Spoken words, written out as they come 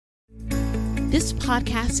This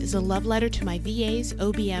podcast is a love letter to my VAs,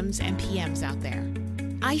 OBMs, and PMs out there.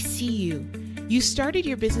 I see you. You started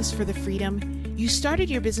your business for the freedom. You started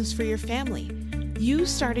your business for your family. You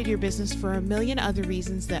started your business for a million other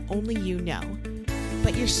reasons that only you know.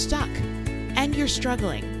 But you're stuck and you're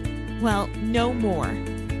struggling. Well, no more.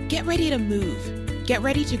 Get ready to move. Get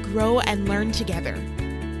ready to grow and learn together.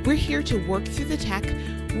 We're here to work through the tech,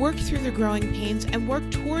 work through the growing pains, and work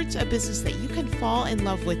towards a business that you can fall in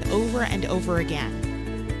love with over and over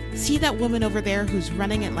again. See that woman over there who's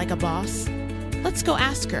running it like a boss? Let's go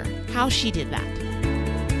ask her how she did that.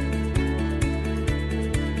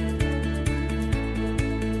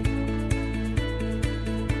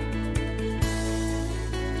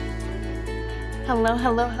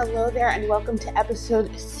 Hello there, and welcome to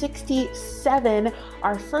episode 67,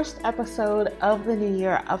 our first episode of the new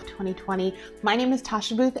year of 2020. My name is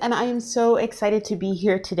Tasha Booth, and I am so excited to be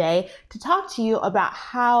here today to talk to you about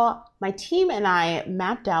how my team and I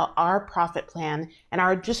mapped out our profit plan and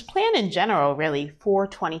our just plan in general, really, for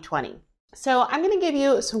 2020. So I'm going to give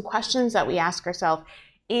you some questions that we ask ourselves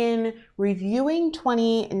in reviewing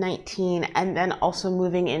 2019 and then also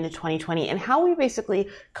moving into 2020, and how we basically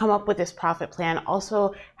come up with this profit plan,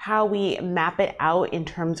 also how we map it out in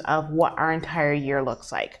terms of what our entire year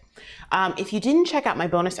looks like. If you didn't check out my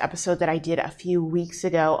bonus episode that I did a few weeks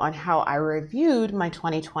ago on how I reviewed my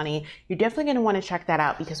 2020, you're definitely going to want to check that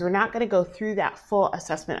out, because we're not going to go through that full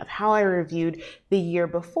assessment of how I reviewed the year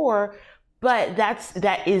before. But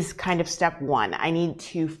that is kind of step one. I need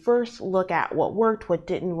to first look at what worked, what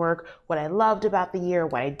didn't work, what I loved about the year,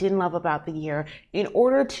 what I didn't love about the year, in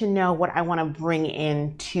order to know what I want to bring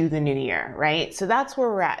into the new year, right? So that's where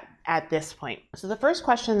we're at this point. So the first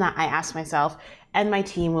question that I ask myself and my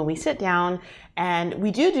team when we sit down, and we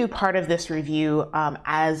do part of this review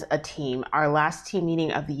as a team. Our last team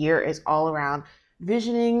meeting of the year is all around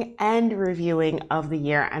visioning and reviewing of the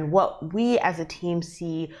year and what we as a team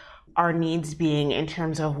see our needs being in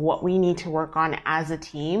terms of what we need to work on as a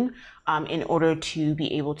team in order to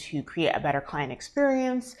be able to create a better client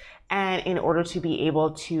experience, and in order to be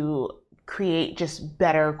able to create just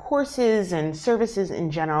better courses and services in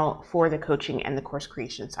general for the coaching and the course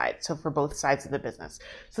creation side. So for both sides of the business.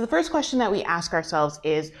 So the first question that we ask ourselves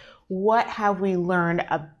is, what have we learned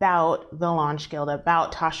about the Launch Guild,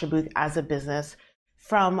 about Tasha Booth as a business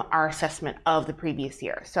from our assessment of the previous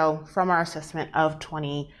year? So from our assessment of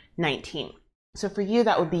 2019. So for you,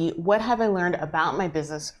 that would be, what have I learned about my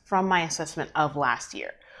business from my assessment of last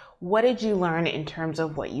year? What did you learn in terms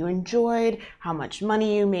of what you enjoyed, how much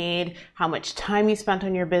money you made, how much time you spent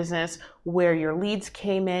on your business, where your leads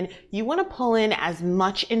came in? You want to pull in as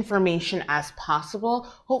much information as possible.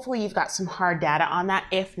 Hopefully you've got some hard data on that.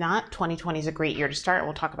 If not, 2020 is a great year to start.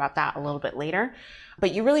 We'll talk about that a little bit later.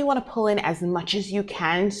 But you really want to pull in as much as you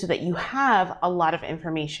can so that you have a lot of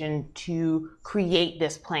information to create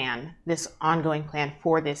this plan, this ongoing plan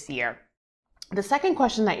for this year. The second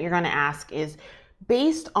question that you're going to ask is,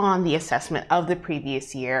 based on the assessment of the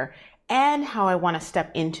previous year and how I want to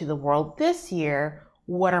step into the world this year,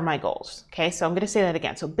 what are my goals? Okay, so I'm going to say that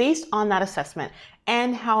again. So based on that assessment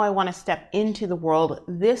and how I want to step into the world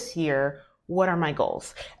this year, what are my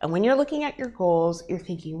goals? And when you're looking at your goals, you're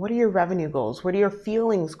thinking, what are your revenue goals? What are your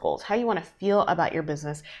feelings goals? How you want to feel about your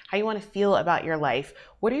business? How you want to feel about your life?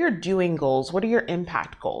 What are your doing goals? What are your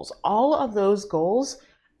impact goals? All of those goals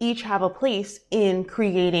each have a place in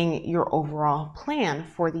creating your overall plan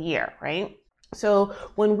for the year, right? So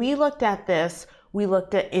when we looked at this, we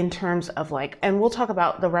looked at in terms of and we'll talk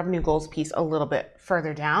about the revenue goals piece a little bit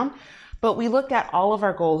further down, but we looked at all of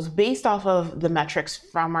our goals based off of the metrics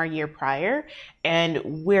from our year prior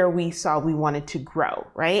and where we saw we wanted to grow,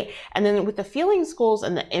 right? And then with the feelings goals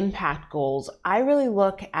and the impact goals, I really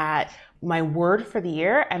look at my word for the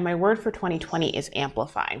year, and my word for 2020 is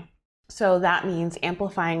amplify. So that means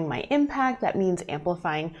amplifying my impact. That means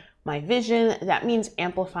amplifying my vision. That means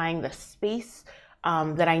amplifying the space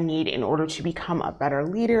that I need in order to become a better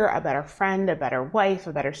leader, a better friend, a better wife,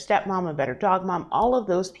 a better stepmom, a better dog mom. All of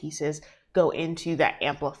those pieces go into that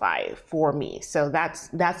amplify for me. So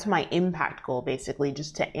that's my impact goal, basically,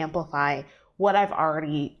 just to amplify what I've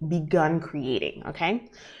already begun creating,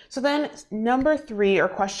 okay? So then number 3, or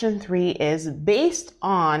question 3, is based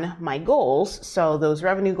on my goals, so those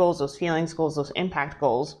revenue goals, those feelings goals, those impact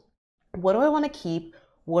goals, what do I want to keep?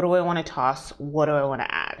 What do I want to toss? What do I want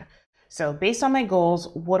to add? So based on my goals,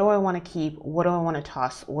 what do I want to keep? What do I want to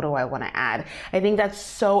toss? What do I want to add? I think that's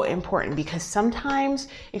so important, because sometimes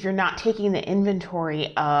if you're not taking the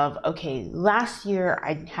inventory of, okay, last year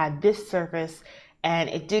I had this service and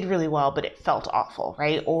it did really well, but it felt awful,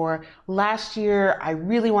 right? Or last year, I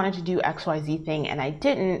really wanted to do XYZ thing and I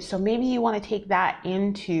didn't. So maybe you want to take that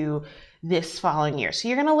into this following year. So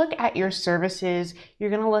you're going to look at your services.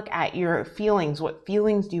 You're going to look at your feelings. What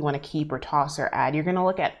feelings do you want to keep or toss or add? You're going to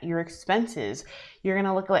look at your expenses. You're going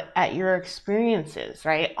to look at your experiences,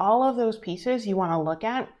 right? All of those pieces you want to look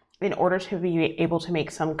at in order to be able to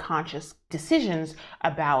make some conscious decisions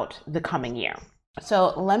about the coming year.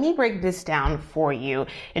 So let me break this down for you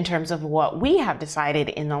in terms of what we have decided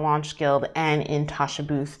in the Launch Guild and in Tasha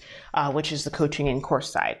Booth, which is the coaching and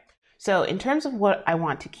course side. So in terms of what I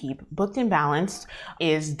want to keep, Booked and Balanced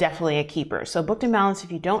is definitely a keeper. So Booked and Balanced,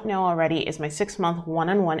 if you don't know already, is my 6-month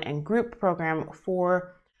one-on-one and group program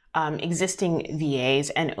for existing VAs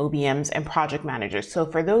and OBMs and project managers. So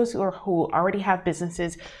for those who already have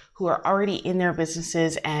businesses, who are already in their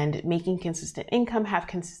businesses and making consistent income, have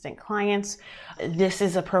consistent clients, this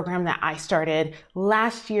is a program that I started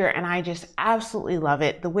last year and I just absolutely love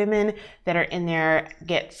it. The women that are in there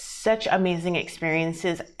get such amazing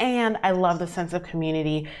experiences, and I love the sense of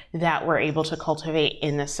community that we're able to cultivate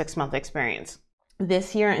in this 6-month experience.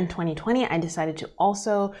 This year in 2020, I decided to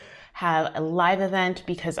also have a live event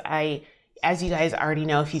because as you guys already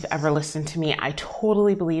know, if you've ever listened to me, I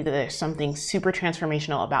totally believe that there's something super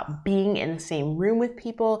transformational about being in the same room with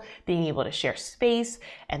people, being able to share space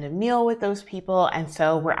and a meal with those people. And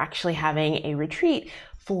so we're actually having a retreat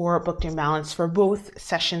for Booked and Balanced for both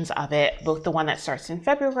sessions of it, both the one that starts in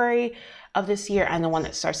February of this year and the one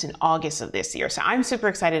that starts in August of this year. So I'm super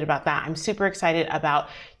excited about that. I'm super excited about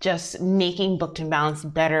just making Booked and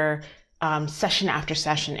Balanced better session after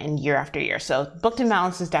session and year after year. So Booked and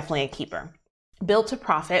Balanced is definitely a keeper. Built to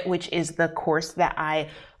Profit, which is the course that I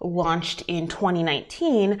launched in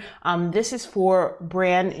 2019. This is for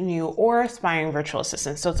brand new or aspiring virtual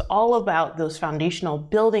assistants. So it's all about those foundational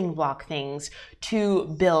building block things to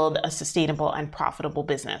build a sustainable and profitable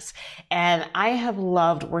business. And I have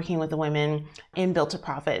loved working with the women in Built to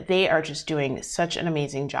Profit. They are just doing such an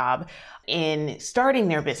amazing job in starting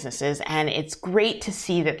their businesses. And it's great to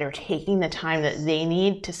see that they're taking the time that they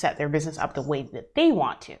need to set their business up the way that they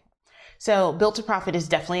want to. So Built to Profit is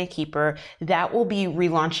definitely a keeper. That will be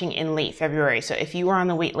relaunching in late February. So if you are on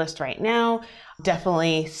the wait list right now,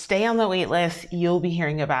 definitely stay on the wait list. You'll be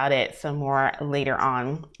hearing about it some more later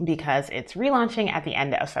on because it's relaunching at the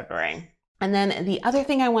end of February. And then the other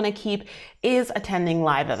thing I want to keep is attending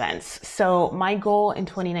live events. So my goal in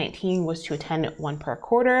 2019 was to attend one per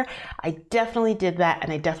quarter. I definitely did that,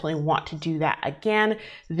 and I definitely want to do that again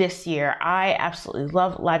this year. I absolutely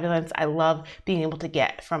love live events. I love being able to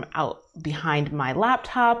get from out behind my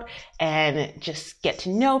laptop and just get to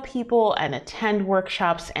know people and attend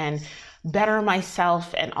workshops and better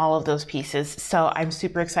myself and all of those pieces. So I'm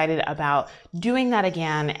super excited about doing that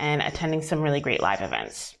again and attending some really great live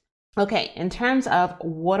events. Okay, in terms of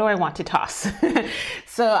what do I want to toss?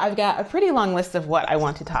 So I've got a pretty long list of what I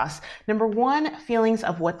want to toss. Number one, feelings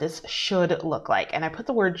of what this should look like. And I put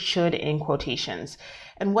the word should in quotations.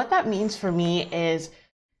 And what that means for me is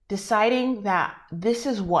deciding that this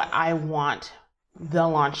is what I want the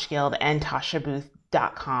Launch Guild and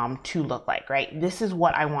TashaBooth.com to look like, right? This is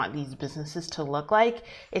what I want these businesses to look like.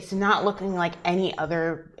 It's not looking like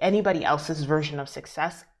anybody else's version of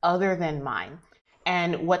success other than mine.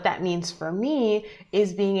 And what that means for me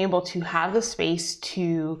is being able to have the space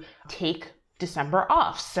to take December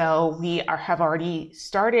off. So we have already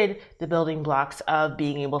started the building blocks of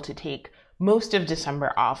being able to take most of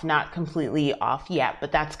December off, not completely off yet,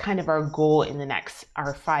 but that's kind of our goal in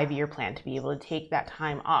our 5-year plan, to be able to take that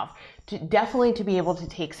time off, definitely to be able to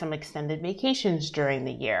take some extended vacations during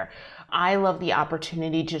the year. I love the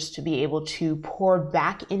opportunity just to be able to pour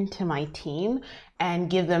back into my team and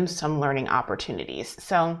give them some learning opportunities.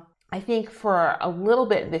 So I think for a little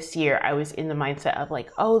bit this year, I was in the mindset of like,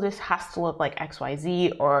 oh, this has to look like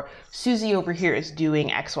XYZ, or Susie over here is doing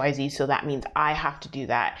XYZ, so that means I have to do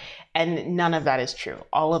that. And none of that is true.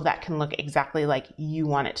 All of that can look exactly like you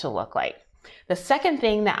want it to look like. The second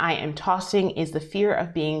thing that I am tossing is the fear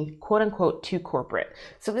of being quote unquote too corporate.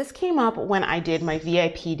 So this came up when I did my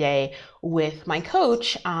VIP day with my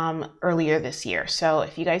coach earlier this year. So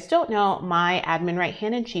if you guys don't know, my admin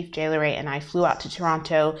right-hand in chief, Jay LeRae, and I flew out to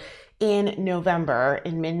Toronto in mid-November,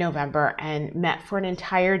 and met for an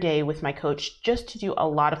entire day with my coach just to do a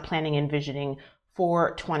lot of planning and visioning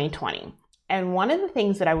for 2020. And one of the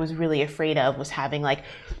things that I was really afraid of was having like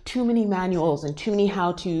too many manuals and too many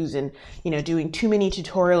how-tos and, doing too many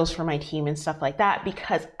tutorials for my team and stuff like that,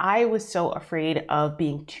 because I was so afraid of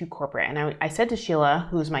being too corporate. And I said to Sheila,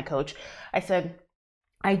 who's my coach, I said,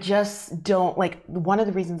 I just don't like, one of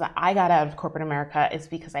the reasons that I got out of corporate America is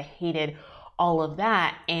because I hated all of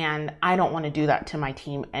that. And I don't want to do that to my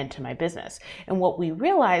team and to my business. And what we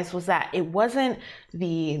realized was that it wasn't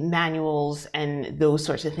the manuals and those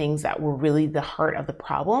sorts of things that were really the heart of the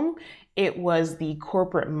problem. It was the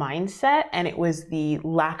corporate mindset, and it was the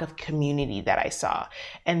lack of community that I saw.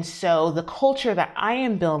 And so the culture that I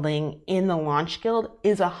am building in the Launch Guild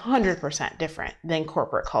is 100% different than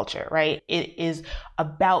corporate culture, right? It is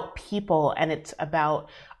about people, and it's about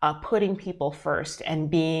putting people first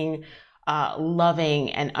and being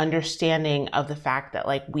loving and understanding of the fact that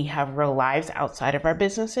like we have real lives outside of our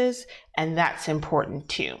businesses, and that's important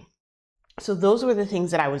too. So those were the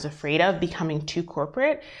things that I was afraid of, becoming too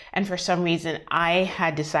corporate. And for some reason, I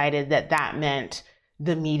had decided that that meant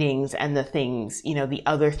the meetings and the things, the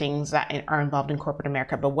other things that are involved in corporate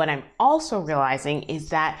America. But what I'm also realizing is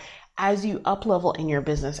that as you up level in your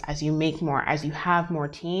business, as you make more, as you have more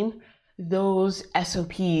team, those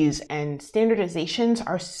SOPs and standardizations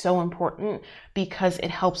are so important because it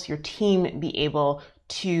helps your team be able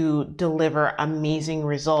to deliver amazing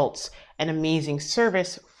results and amazing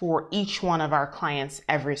service for each one of our clients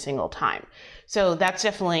every single time. So that's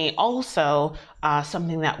definitely also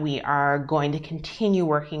something that we are going to continue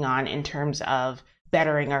working on in terms of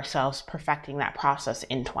bettering ourselves, perfecting that process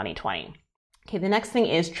in 2020. Okay, the next thing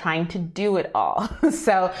is trying to do it all.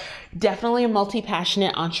 So definitely a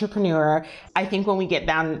multi-passionate entrepreneur. I think when we get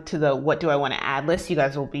down to the what do I want to add list, you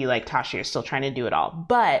guys will be like, Tasha, you're still trying to do it all.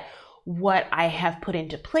 But what I have put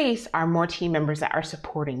into place are more team members that are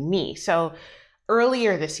supporting me. So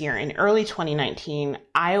earlier this year, in early 2019,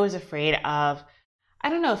 I was afraid of, I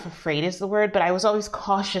don't know if afraid is the word, but I was always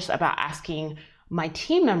cautious about asking my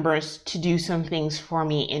team members to do some things for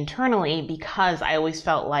me internally because I always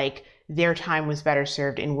felt like their time was better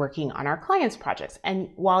served in working on our clients' projects. And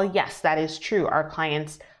while yes, that is true, our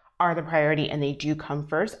clients are the priority and they do come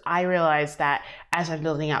first, I realized that as I'm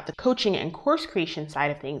building out the coaching and course creation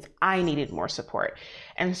side of things, I needed more support.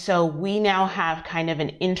 And so we now have kind of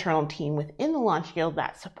an internal team within the Launch Guild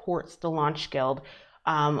that supports the Launch Guild.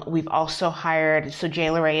 We've also hired, so Jay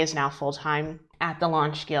LeRae is now full-time at the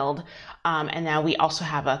Launch Guild. And now we also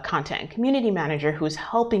have a content and community manager who is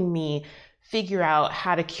helping me figure out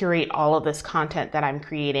how to curate all of this content that I'm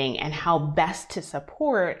creating and how best to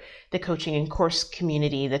support the coaching and course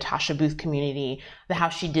community, the Tasha Booth community, the How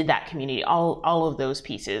She Did That community, all of those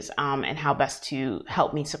pieces, and how best to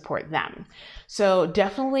help me support them. So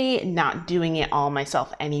definitely not doing it all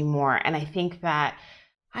myself anymore. And I think that,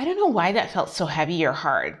 I don't know why that felt so heavy or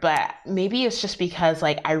hard, but maybe it's just because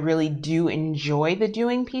like I really do enjoy the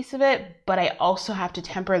doing piece of it, but I also have to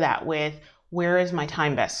temper that with where is my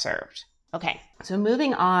time best served? Okay, so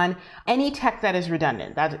moving on, any tech that is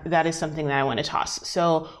redundant, that is something that I want to toss.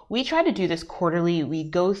 So we try to do this quarterly. We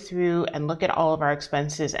go through and look at all of our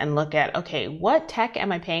expenses and look at, okay, what tech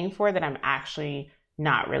am I paying for that I'm actually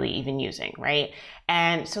not really even using, right?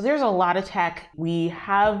 And so there's a lot of tech. We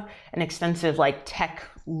have an extensive like tech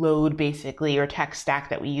load basically, or tech stack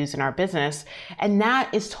that we use in our business. And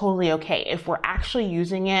that is totally okay. If we're actually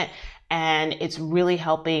using it and it's really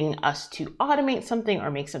helping us to automate something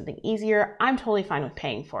or make something easier, I'm totally fine with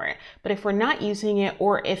paying for it. But if we're not using it,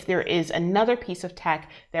 or if there is another piece of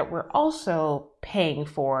tech that we're also paying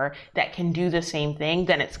for that can do the same thing,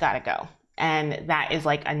 then it's got to go. And that is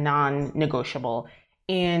like a non-negotiable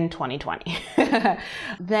in 2020.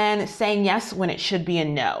 Then saying yes when it should be a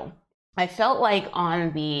no. I felt like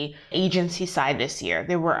on the agency side this year,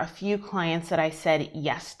 there were a few clients that I said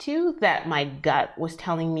yes to that my gut was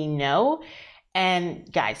telling me no.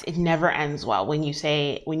 And guys, it never ends well when you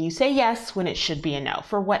say yes when it should be a no.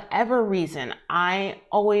 For whatever reason, I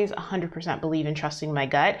always 100% believe in trusting my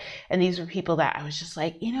gut. And these were people that I was just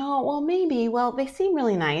like, well, they seem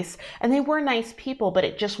really nice and they were nice people, but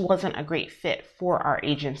it just wasn't a great fit for our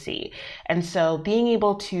agency. And so being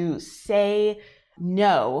able to say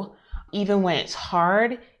no, even when it's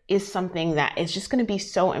hard, is something that is just going to be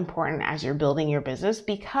so important as you're building your business,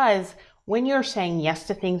 because when you're saying yes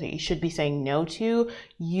to things that you should be saying no to,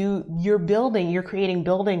 you're creating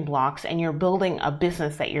building blocks and you're building a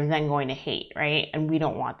business that you're then going to hate, right? And we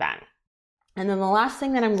don't want that. And then the last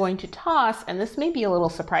thing that I'm going to toss, and this may be a little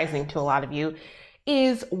surprising to a lot of you,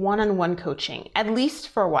 is one-on-one coaching, at least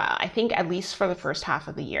for a while. I think at least for the first half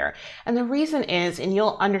of the year. And the reason is, and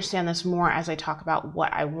you'll understand this more as I talk about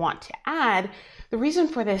what I want to add, the reason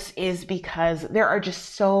for this is because there are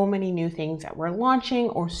just so many new things that we're launching,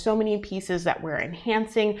 or so many pieces that we're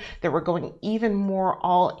enhancing, that we're going even more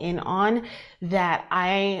all in on, that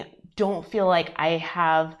I don't feel like I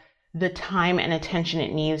have the time and attention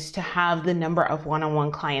it needs to have the number of one-on-one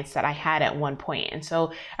clients that I had at one point. And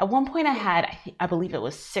so at one point I believe it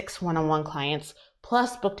was 6 one-on-one clients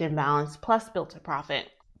plus Booked in Balance, plus Built to Profit,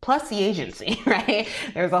 plus the agency, right?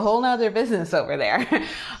 There's a whole nother business over there.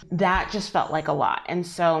 That just felt like a lot. And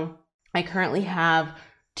so I currently have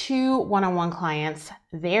 2 one-on-one clients.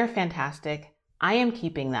 They're fantastic. I am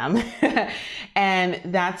keeping them. And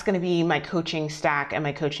that's going to be my coaching stack and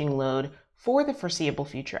my coaching load for the foreseeable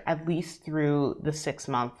future, at least through the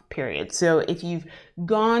 6-month period. So if you've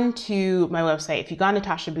gone to my website, if you've gone to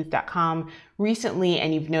tashabooth.com recently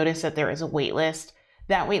and you've noticed that there is a wait list,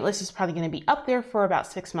 that wait list is probably going to be up there for about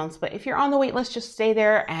 6 months. But if you're on the wait list, just stay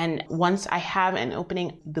there. And once I have an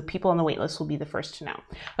opening, the people on the wait list will be the first to know.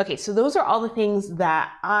 Okay, so those are all the things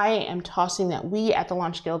that I am tossing, that we at the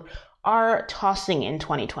Launch Guild are tossing in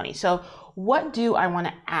 2020. So what do I want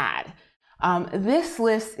to add? This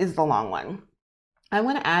list is the long one. I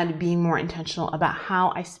want to add being more intentional about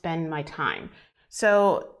how I spend my time.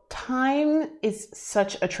 So time is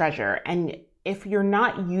such a treasure. And if you're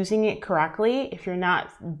not using it correctly, if you're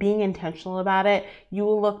not being intentional about it, you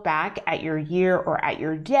will look back at your year or at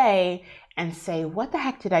your day and say, what the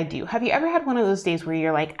heck did I do? Have you ever had one of those days where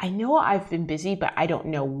you're like, I know I've been busy, but I don't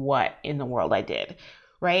know what in the world I did?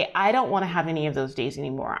 Right? I don't want to have any of those days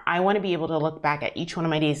anymore. I want to be able to look back at each one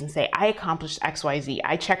of my days and say, I accomplished XYZ.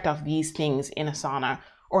 I checked off these things in Asana,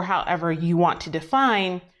 or however you want to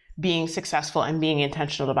define being successful and being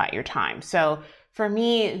intentional about your time. So for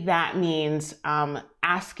me, that means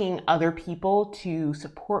asking other people to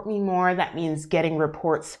support me more. That means getting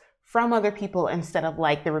reports from other people instead of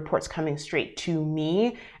like the reports coming straight to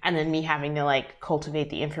me and then me having to like cultivate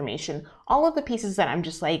the information. All of the pieces that I'm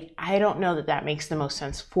just like, I don't know that that makes the most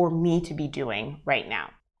sense for me to be doing right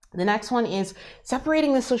now. The next one is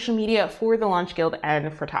separating the social media for the Launch Guild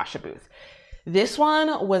and for Tasha Booth. This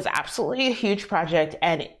one was absolutely a huge project,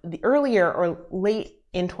 and earlier or late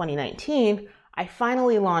in 2019, I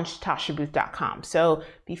finally launched tashabooth.com. So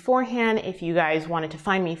beforehand, if you guys wanted to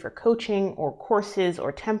find me for coaching or courses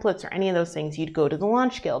or templates or any of those things, you'd go to the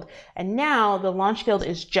Launch Guild. And now the Launch Guild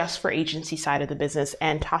is just for agency side of the business,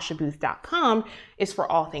 and tashabooth.com is for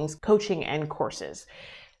all things coaching and courses.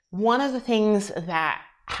 One of the things that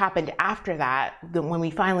happened after that, when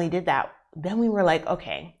we finally did that, then we were like,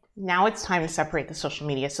 okay, now it's time to separate the social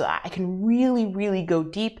media so that I can really, really go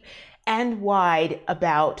deep and wide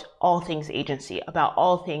about all things agency, about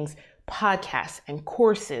all things podcasts and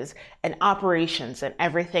courses and operations and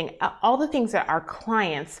everything, all the things that our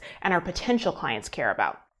clients and our potential clients care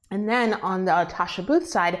about. And then on the Tasha Booth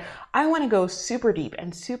side, I want to go super deep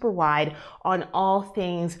and super wide on all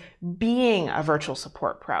things being a virtual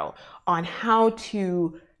support pro, on how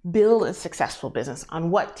to build a successful business, on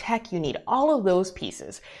what tech you need, all of those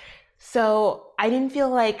pieces. So I didn't feel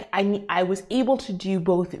like I was able to do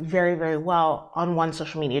both very, very well on one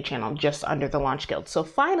social media channel just under the Launch Guild. So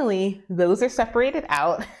finally, those are separated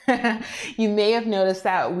out. You may have noticed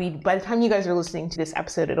that by the time you guys are listening to this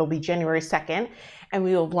episode, it'll be January 2nd, and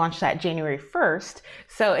we will launch that January 1st.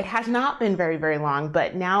 So it has not been very, very long,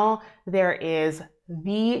 but now there is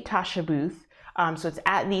the Tasha Booth. So it's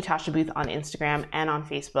at the Tasha Booth on Instagram and on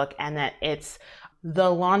Facebook, and that it's the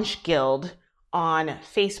Launch Guild on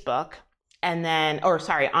Facebook, and then, on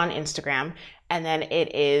Instagram, and then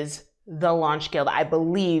it is the Launch Guild, I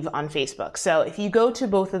believe, on Facebook. So if you go to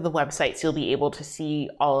both of the websites, you'll be able to see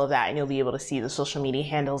all of that, and you'll be able to see the social media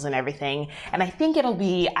handles and everything. And I think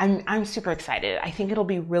I'm super excited. I think it'll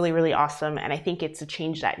be really, really awesome. And I think it's a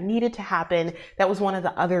change that needed to happen. That was one of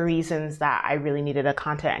the other reasons that I really needed a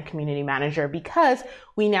content and community manager, because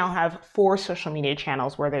we now have 4 social media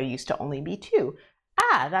channels where there used to only be 2.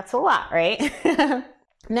 That's a lot, right?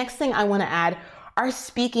 Next thing I want to add are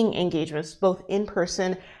speaking engagements, both in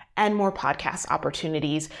person and more podcast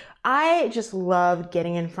opportunities. I just love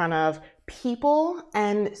getting in front of people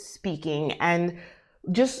and speaking and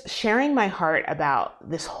just sharing my heart about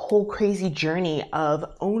this whole crazy journey of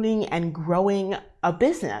owning and growing a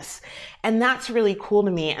business. And that's really cool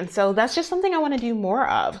to me. And so that's just something I want to do more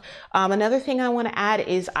of. Another thing I want to add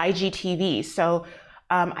is IGTV. So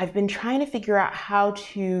I've been trying to figure out how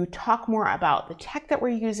to talk more about the tech that we're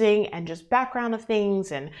using and just background of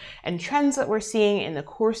things and trends that we're seeing in the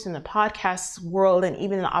course and the podcast world and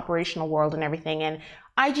even the operational world and everything. And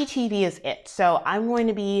IGTV is it. So I'm going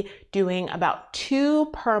to be doing about 2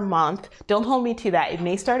 per month. Don't hold me to that. It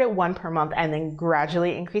may start at 1 per month and then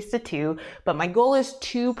gradually increase to 2. But my goal is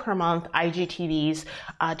 2 per month IGTVs,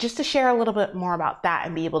 just to share a little bit more about that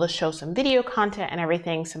and be able to show some video content and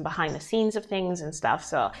everything, some behind the scenes of things and stuff.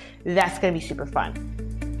 So that's going to be super fun.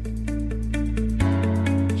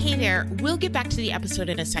 Hey there, we'll get back to the episode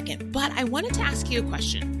in a second, but I wanted to ask you a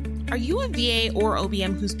question. Are you a VA or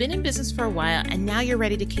OBM who's been in business for a while and now you're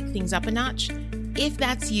ready to kick things up a notch? If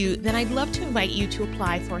that's you, then I'd love to invite you to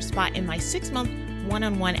apply for a spot in my 6-month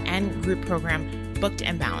one-on-one and group program, Booked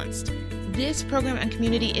and Balanced. This program and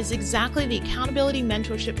community is exactly the accountability,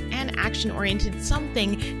 mentorship, and action-oriented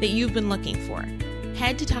something that you've been looking for.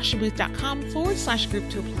 Head to tashabooth.com/group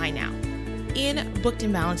to apply now. In Booked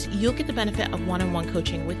and Balanced, you'll get the benefit of one-on-one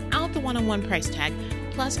coaching without the one-on-one price tag,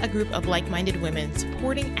 plus a group of like-minded women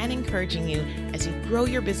supporting and encouraging you as you grow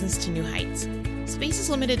your business to new heights. Space is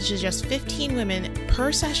limited to just 15 women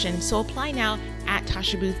per session, so apply now at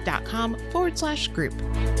tashabooth.com/group.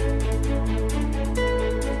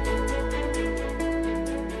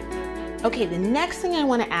 Okay, the next thing I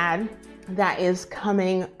want to add that is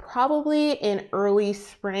coming probably in early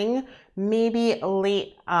spring, maybe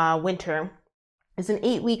late winter, is an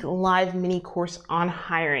 8-week live mini course on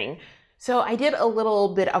hiring. So I did a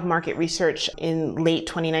little bit of market research in late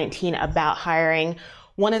 2019 about hiring.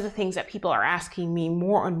 One of the things that people are asking me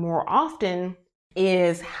more and more often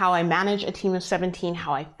is how I manage a team of 17,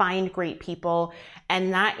 how I find great people,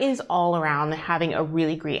 and that is all around having a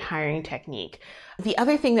really great hiring technique. The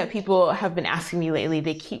other thing that people have been asking me lately,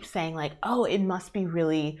 they keep saying like, oh, it must be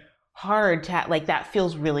really hard to like, that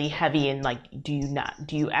feels really heavy, and like, do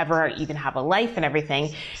you ever even have a life and everything?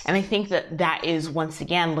 And I think that is, once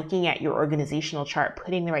again, looking at your organizational chart,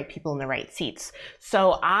 putting the right people in the right seats.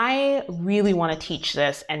 So I really want to teach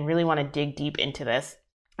this and really want to dig deep into this.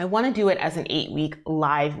 I want to do it as an 8-week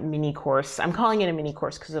live mini course. I'm calling it a mini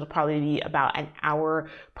course because it'll probably be about an hour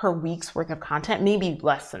per week's worth of content, maybe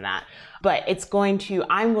less than that. But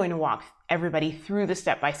I'm going to walk everybody through the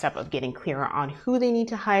step-by-step of getting clearer on who they need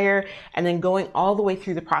to hire and then going all the way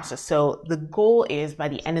through the process. So the goal is by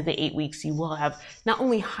the end of the 8 weeks, you will have not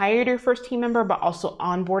only hired your first team member, but also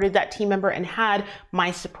onboarded that team member and had my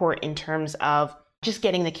support in terms of just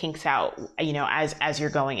getting the kinks out, as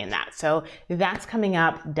you're going in that. So that's coming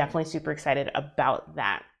up. Definitely super excited about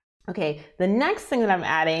that. Okay, the next thing that I'm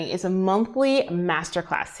adding is a monthly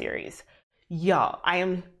masterclass series. Y'all, I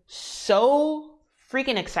am so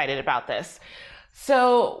freaking excited about this.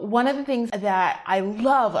 So one of the things that I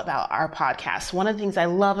love about our podcast, one of the things I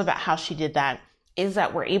love about how she did that, is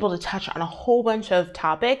that we're able to touch on a whole bunch of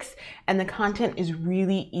topics and the content is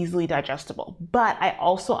really easily digestible. But I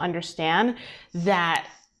also understand that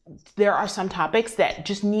there are some topics that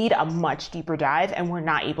just need a much deeper dive, and we're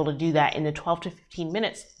not able to do that in the 12 to 15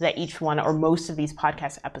 minutes that each one or most of these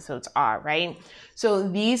podcast episodes are, right? So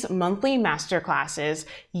these monthly masterclasses,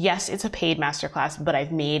 yes, it's a paid masterclass, but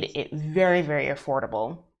I've made it very, very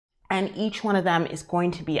affordable. And each one of them is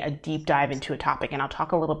going to be a deep dive into a topic. And I'll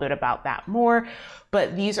talk a little bit about that more.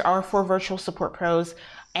 But these are for virtual support pros.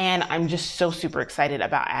 And I'm just so super excited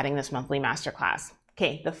about adding this monthly masterclass.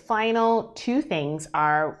 Okay, the final 2 things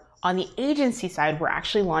are on the agency side, we're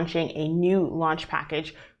actually launching a new launch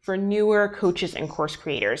package for newer coaches and course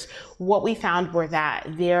creators. What we found were that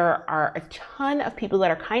there are a ton of people that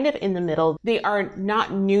are kind of in the middle. They are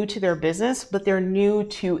not new to their business, but they're new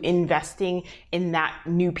to investing in that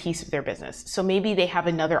new piece of their business. So maybe they have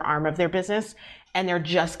another arm of their business and they're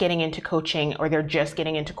just getting into coaching or they're just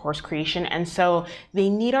getting into course creation. And so they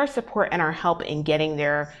need our support and our help in getting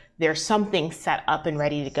their something set up and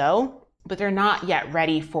ready to go, but they're not yet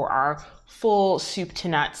ready for our full soup to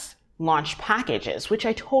nuts launch packages, which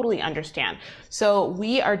I totally understand. So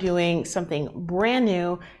we are doing something brand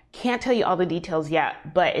new. Can't tell you all the details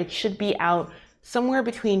yet, but it should be out somewhere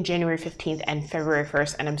between January 15th and February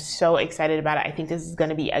 1st. And I'm so excited about it. I think this is going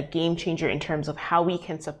to be a game changer in terms of how we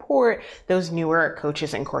can support those newer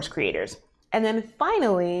coaches and course creators. And then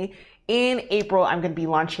finally, in April, I'm going to be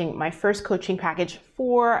launching my first coaching package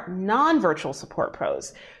for non-virtual support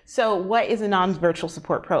pros. So what is a non-virtual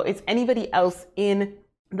support pro? It's anybody else in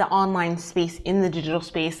the online space, in the digital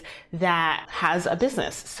space that has a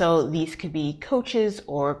business. So these could be coaches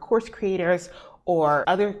or course creators or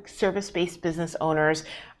other service-based business owners.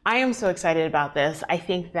 I am so excited about this. I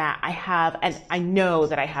think that I know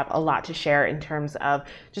that I have a lot to share in terms of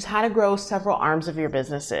just how to grow several arms of your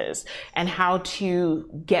businesses and how to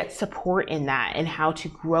get support in that and how to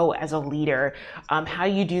grow as a leader, how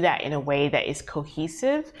you do that in a way that is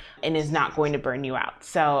cohesive and is not going to burn you out.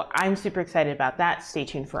 So I'm super excited about that. Stay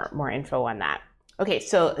tuned for more info on that. Okay,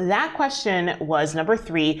 so that question was number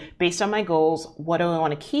 3, based on my goals. What do I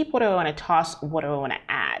want to keep? What do I want to toss? What do I want to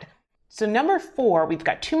add? So number 4, we've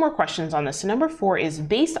got 2 more questions on this. So number 4 is,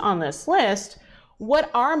 based on this list,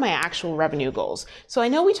 what are my actual revenue goals? So I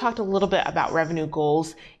know we talked a little bit about revenue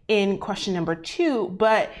goals in question number 2,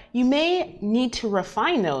 but you may need to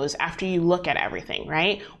refine those after you look at everything,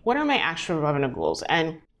 right? What are my actual revenue goals?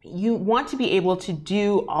 And You want to be able to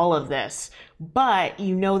do all of this, but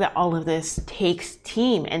you know that all of this takes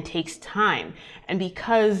team and takes time. And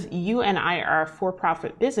because you and I are a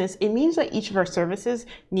for-profit business, it means that each of our services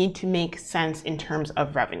need to make sense in terms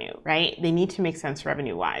of revenue, right? They need to make sense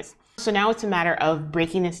revenue-wise. So now it's a matter of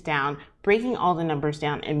breaking this down, breaking all the numbers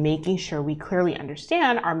down, and making sure we clearly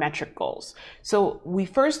understand our metric goals. So we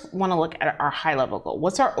first want to look at our high-level goal.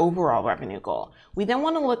 What's our overall revenue goal? We then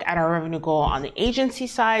want to look at our revenue goal on the agency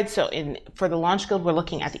side. So for the Launch Guild, we're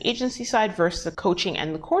looking at the agency side versus the coaching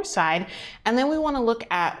and the course side. And then we want to look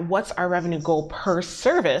at what's our revenue goal per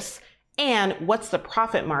service and what's the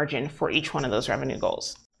profit margin for each one of those revenue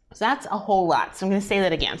goals. So that's a whole lot. So I'm going to say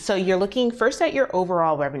that again. So you're looking first at your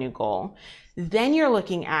overall revenue goal. Then you're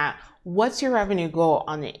looking at what's your revenue goal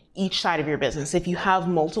on each side of your business. If you have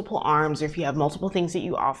multiple arms or if you have multiple things that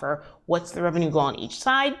you offer, what's the revenue goal on each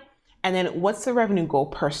side? And then what's the revenue goal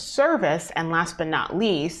per service? And last but not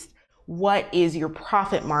least, what is your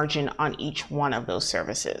profit margin on each one of those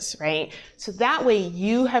services, right? So that way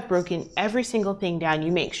you have broken every single thing down.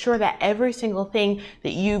 You make sure that every single thing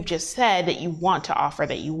that you've just said that you want to offer,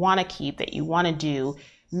 that you want to keep, that you want to do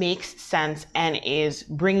makes sense and is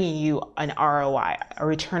bringing you an ROI, a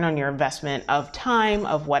return on your investment of time,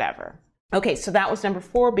 of whatever. Okay, so that was number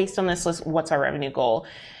 4. Based on this list, what's our revenue goal?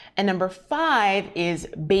 And number 5 is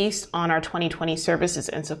based on our 2020 services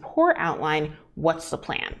and support outline, what's the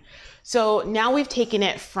plan? So now we've taken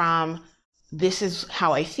it from this is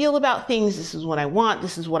how I feel about things, this is what I want,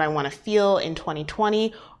 this is what I want to feel in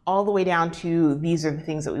 2020, all the way down to these are the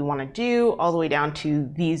things that we want to do, all the way down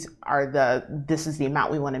to this is the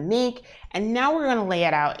amount we want to make. And now we're going to lay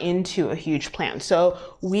it out into a huge plan. So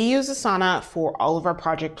we use Asana for all of our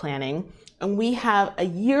project planning, and we have a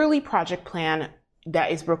yearly project plan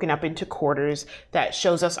that is broken up into quarters that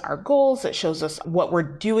shows us our goals, that shows us what we're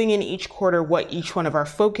doing in each quarter, what each one of our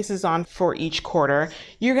focus is on for each quarter.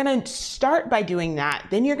 You're going to start by doing that.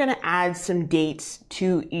 Then you're going to add some dates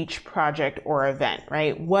to each project or event,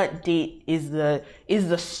 right? What date is the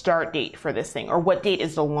start date for this thing? Or what date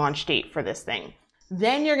is the launch date for this thing?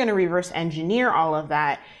 Then you're going to reverse engineer all of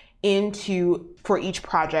that for each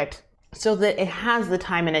project so that it has the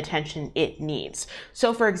time and attention it needs.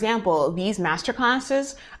 So for example, these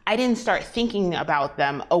masterclasses, I didn't start thinking about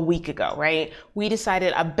them a week ago, right? We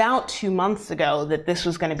decided about 2 months ago that this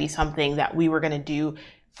was going to be something that we were going to do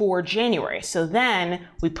for January. So then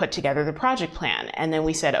we put together the project plan, and then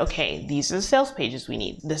we said, okay, these are the sales pages we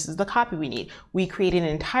need. This is the copy we need. We created an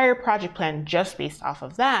entire project plan just based off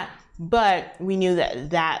of that, but we knew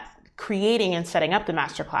that creating and setting up the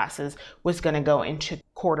masterclasses was going to go into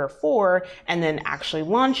quarter 4, and then actually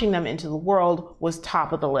launching them into the world was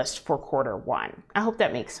top of the list for quarter 1. I hope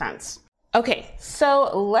that makes sense. Okay,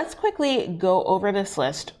 so let's quickly go over this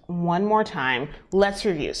list one more time. Let's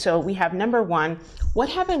review. So we have number 1, what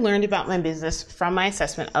have I learned about my business from my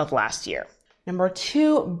assessment of last year? Number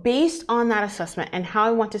 2, based on that assessment and how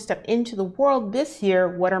I want to step into the world this year,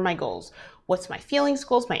 what are my goals? What's my feelings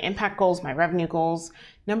goals, my impact goals, my revenue goals?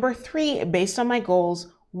 Number 3, based on my goals,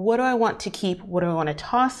 what do I want to keep? What do I want to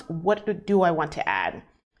toss? What do I want to add?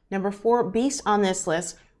 Number 4, based on this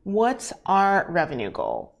list, what's our revenue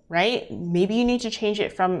goal, right? Maybe you need to change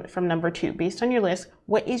it from number 2. Based on your list,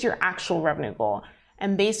 what is your actual revenue goal?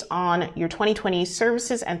 And based on your 2020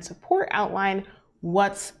 services and support outline,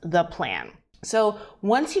 what's the plan? So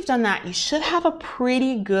once you've done that, you should have a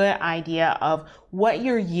pretty good idea of what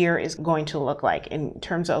your year is going to look like in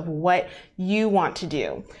terms of what you want to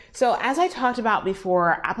do. So as I talked about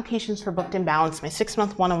before, applications for Booked and Balanced, my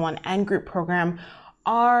 6-month one-on-one and group program,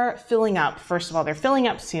 are filling up. First of all, they're filling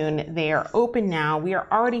up soon. They are open now. We are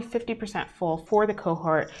already 50% full for the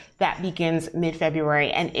cohort that begins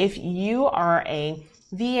mid-February. And if you are a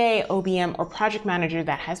VA, OBM, or project manager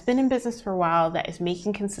that has been in business for a while, that is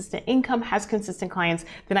making consistent income, has consistent clients,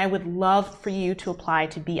 then I would love for you to apply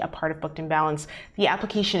to be a part of Booked and Balanced. The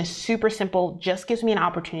application is super simple, just gives me an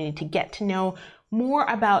opportunity to get to know more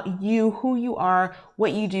about you, who you are,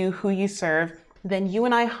 what you do, who you serve. Then you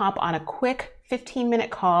and I hop on a quick 15-minute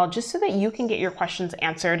call just so that you can get your questions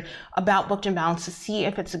answered about Booked and Balanced to see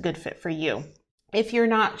if it's a good fit for you. If you're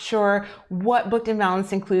not sure what Booked and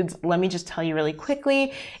Balanced includes, let me just tell you really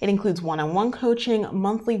quickly. It includes one-on-one coaching,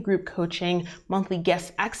 monthly group coaching, monthly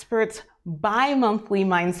guest experts, bi-monthly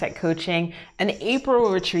mindset coaching, an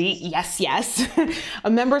April retreat, yes, a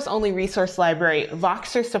members-only resource library,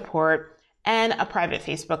 Voxer support, and a private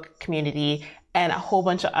Facebook community, and a whole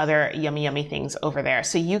bunch of other yummy things over there.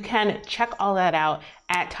 So you can check all that out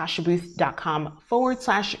at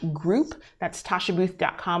tashabooth.com/group. That's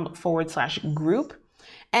tashabooth.com/group.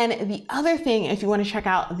 And the other thing, if you want to check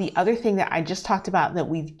out the other thing that I just talked about, that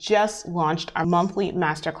we've just launched our monthly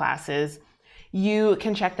masterclasses, you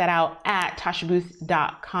can check that out at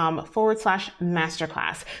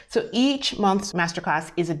tashabooth.com/masterclass. So each month's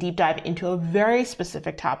masterclass is a deep dive into a very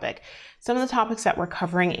specific topic. Some of the topics that we're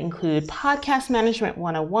covering include podcast management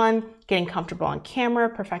 101, getting comfortable on camera,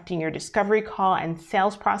 perfecting your discovery call and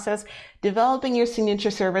sales process, developing your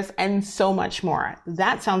signature service, and so much more.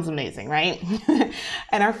 That sounds amazing, right?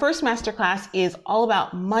 And our first masterclass is all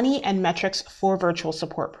about money and metrics for virtual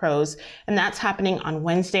support pros. And that's happening on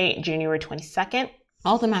Wednesday, January 22nd.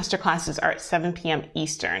 All the masterclasses are at 7 p.m.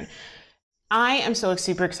 Eastern. I am so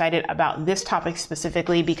super excited about this topic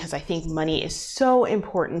specifically because I think money is so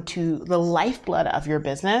important to the lifeblood of your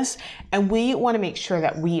business. And we want to make sure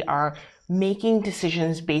that we are making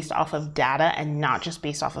decisions based off of data and not just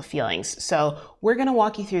based off of feelings. So we're going to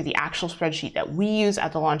walk you through the actual spreadsheet that we use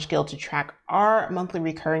at the Launch Guild to track our monthly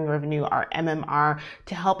recurring revenue, our MMR,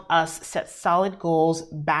 to help us set solid goals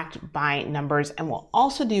backed by numbers. And we'll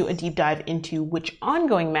also do a deep dive into which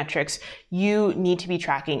ongoing metrics you need to be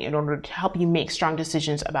tracking in order to help you make strong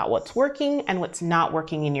decisions about what's working and what's not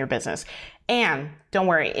working in your business. And don't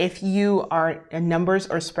worry, if you are a numbers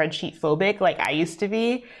or spreadsheet phobic like I used to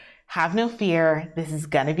be, have no fear. This is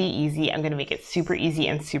going to be easy. I'm going to make it super easy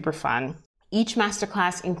and super fun. Each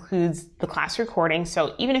masterclass includes the class recording.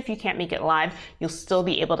 So even if you can't make it live, you'll still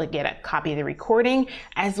be able to get a copy of the recording,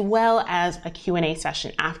 as well as a Q&A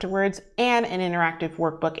session afterwards and an interactive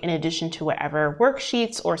workbook in addition to whatever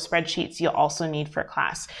worksheets or spreadsheets you'll also need for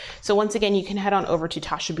class. So once again, you can head on over to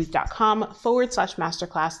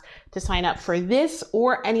tashabooth.com/masterclass to sign up for this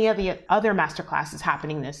or any of the other masterclasses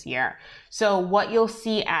happening this year. So what you'll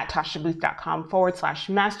see at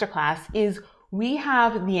tashabooth.com/masterclass is we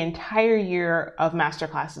have the entire year of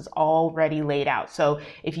masterclasses already laid out. So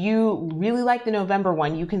if you really like the November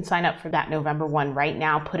one, you can sign up for that November one right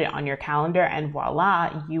now, put it on your calendar, and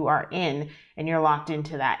voila, you are in and you're locked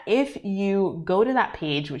into that. If you go to that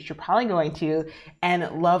page, which you're probably going to,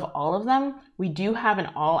 and love all of them, we do have an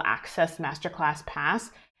all access masterclass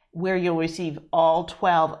pass where you'll receive all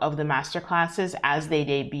 12 of the masterclasses as they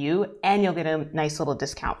debut, and you'll get a nice little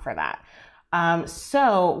discount for that.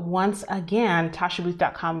 So once again,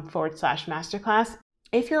 tashabooth.com/masterclass.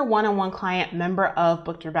 If you're a one-on-one client, member of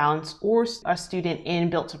Booked or Balanced, or a student in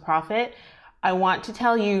Built to Profit, I want to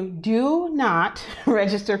tell you, do not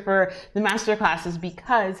register for the masterclasses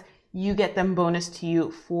because you get them bonus to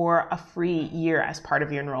you for a free year as part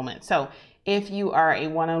of your enrollment. So if you are a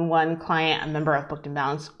one-on-one client, a member of Booked and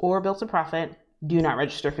Balanced or Built to Profit, do not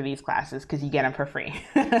register for these classes because you get them for free.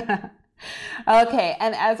 Okay,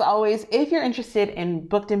 and as always, if you're interested in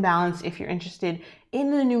Booked and Balanced, if you're interested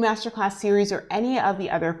in the new masterclass series or any of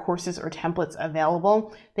the other courses or templates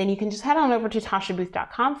available, then you can just head on over to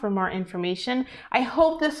tashabooth.com for more information. I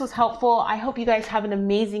hope this was helpful. I hope you guys have an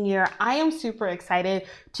amazing year. I am super excited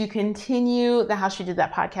to continue the How She Did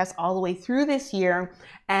That podcast all the way through this year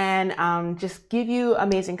and just give you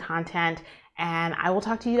amazing content. And I will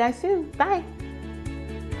talk to you guys soon. Bye.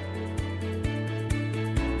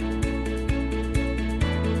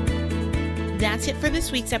 That's it for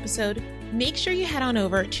this week's episode. Make sure you head on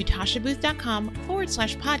over to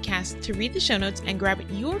tashabooth.com/podcast to read the show notes and grab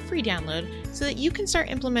your free download so that you can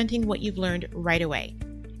start implementing what you've learned right away.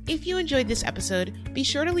 If you enjoyed this episode, be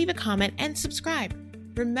sure to leave a comment and subscribe.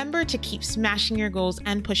 Remember to keep smashing your goals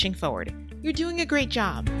and pushing forward. You're doing a great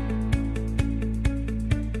job.